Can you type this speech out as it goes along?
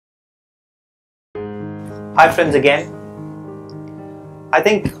Hi friends again. I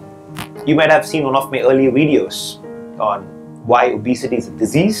think you might have seen one of my earlier videos on why obesity is a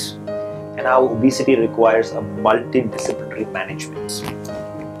disease and how obesity requires a multidisciplinary management.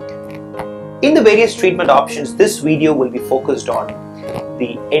 In the various treatment options, this video will be focused on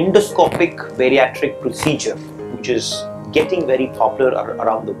the endoscopic bariatric procedure, which is getting very popular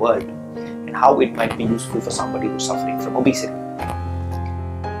around the world, and how it might be useful for somebody who's suffering from obesity.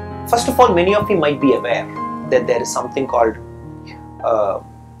 First of all, many of you might be aware that there is something called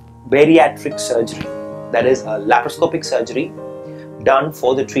bariatric surgery, that is a laparoscopic surgery done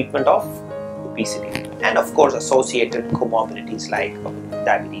for the treatment of obesity and of course associated comorbidities like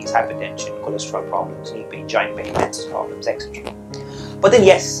diabetes, hypertension, cholesterol problems, knee pain, joint pain, menstrual problems, etc. But then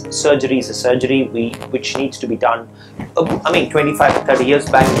yes, surgery is a surgery which needs to be done. 25 to 30 years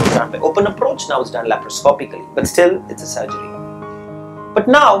back it was done by open approach, now it's done laparoscopically, but still it's a surgery. But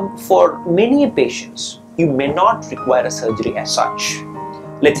now for many patients, you may not require a surgery as such.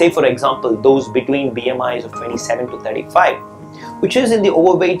 Let's say for example, those between BMIs of 27 to 35, which is in the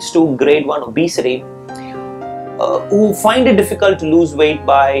overweights to grade 1 obesity, who find it difficult to lose weight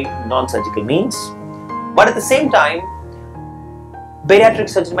by non-surgical means, but at the same time, bariatric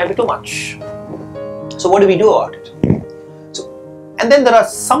surgery might be too much. So what do we do about it? And then there are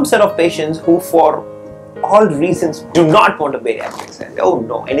some set of patients who for all reasons do not want a bariatric surgery. Oh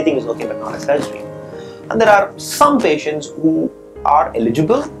no, anything is okay but not a surgery. And there are some patients who are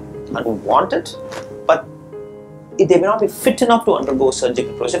eligible and who want it, but they may not be fit enough to undergo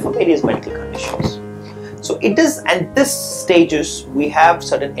surgical procedure for various medical conditions. So it is at this stages we have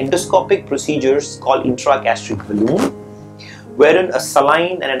certain endoscopic procedures called intragastric balloon, wherein a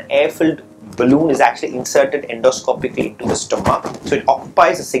saline and an air-filled balloon is actually inserted endoscopically into the stomach. So it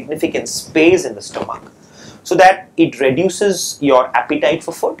occupies a significant space in the stomach so that it reduces your appetite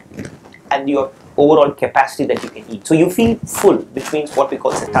for food and your overall capacity that you can eat. So you feel full, which means what we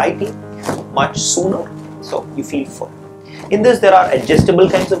call satiety much sooner. So you feel full. In this there are adjustable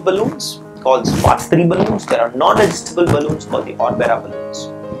kinds of balloons called Sparks-3 balloons. There are non-adjustable balloons called the Orbera balloons.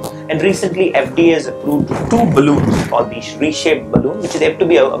 And recently FDA has approved 2 balloons called the reshaped balloon, which is yet to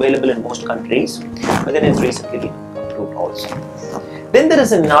be available in most countries, but then it's recently been approved also. Then there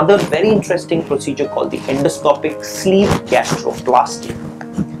is another very interesting procedure called the endoscopic sleeve gastroplasty.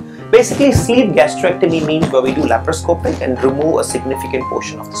 Basically, sleeve gastrectomy means where we do laparoscopic and remove a significant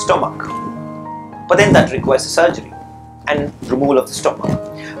portion of the stomach. But then that requires a surgery and removal of the stomach.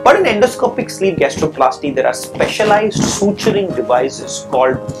 But in endoscopic sleeve gastroplasty, there are specialized suturing devices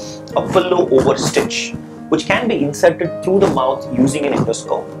called a pillow over stitch, which can be inserted through the mouth using an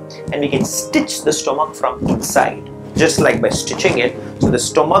endoscope, and we can stitch the stomach from inside, just like by stitching it. So the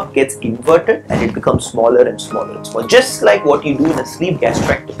stomach gets inverted and it becomes smaller and smaller and smaller, just like what you do in a sleeve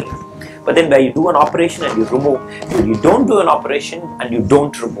gastrectomy. But then where you do an operation and you remove, you don't do an operation and you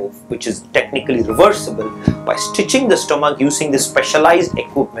don't remove, which is technically reversible by stitching the stomach using this specialized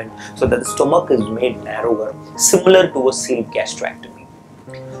equipment so that the stomach is made narrower, similar to a sleeve gastrectomy.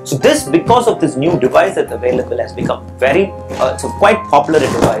 So this, because of this new device that's available, has become it's a quite popular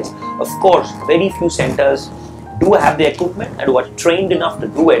device. Of course, very few centers do have the equipment and who are trained enough to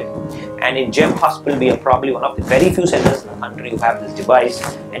do it. And in GEM Hospital, we are probably one of the very few centers in the country who have this device,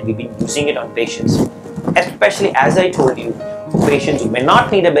 and we've been using it on patients, especially as I told you, for patients who may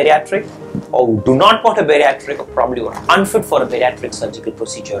not need a bariatric or who do not want a bariatric or probably are unfit for a bariatric surgical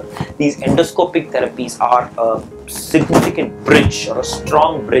procedure. These endoscopic therapies are a significant bridge or a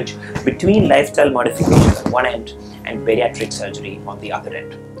strong bridge between lifestyle modifications on one end and bariatric surgery on the other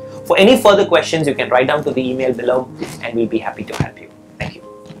end. For any further questions, you can write down to the email below and we'll be happy to help you.